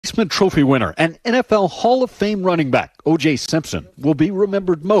Heisman Trophy winner and NFL Hall of Fame running back O.J. Simpson will be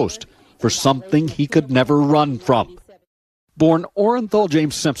remembered most for something he could never run from. Born Orenthal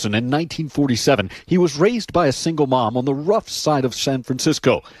James Simpson in 1947, he was raised by a single mom on the rough side of San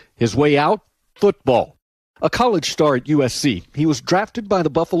Francisco. His way out? Football. A college star at USC, he was drafted by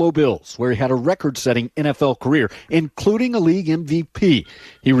the Buffalo Bills, where he had a record-setting NFL career, including a league MVP.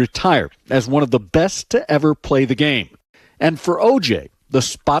 He retired as one of the best to ever play the game. And for OJ, the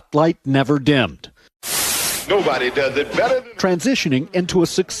spotlight never dimmed. Nobody does it better than... Transitioning into a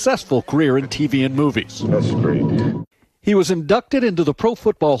successful career in TV and movies. That's great. He was inducted into the Pro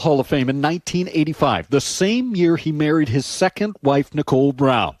Football Hall of Fame in 1985, the same year he married his second wife, Nicole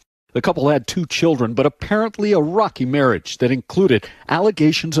Brown. The couple had 2 children, but apparently a rocky marriage that included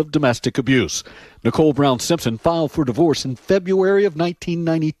allegations of domestic abuse. Nicole Brown Simpson filed for divorce in February of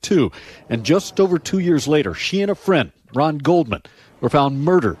 1992, and just over 2 years later, she and a friend, Ron Goldman, were found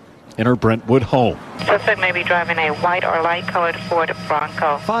murdered in her Brentwood home. Suspect may be driving a white or light-colored Ford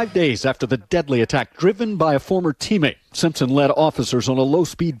Bronco. 5 days after the deadly attack driven by a former teammate, Simpson led officers on a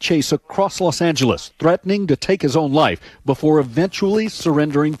low-speed chase across Los Angeles, threatening to take his own life before eventually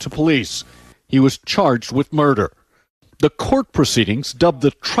surrendering to police. He was charged with murder. The court proceedings, dubbed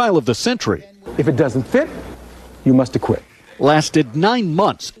the trial of the century, if it doesn't fit, you must acquit, lasted 9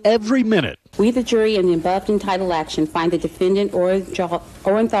 months, every minute. We, the jury, in the above entitled action, find the defendant,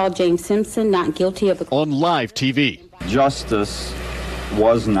 Orenthal James Simpson, not guilty of... On live TV. Justice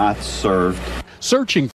was not served. Searching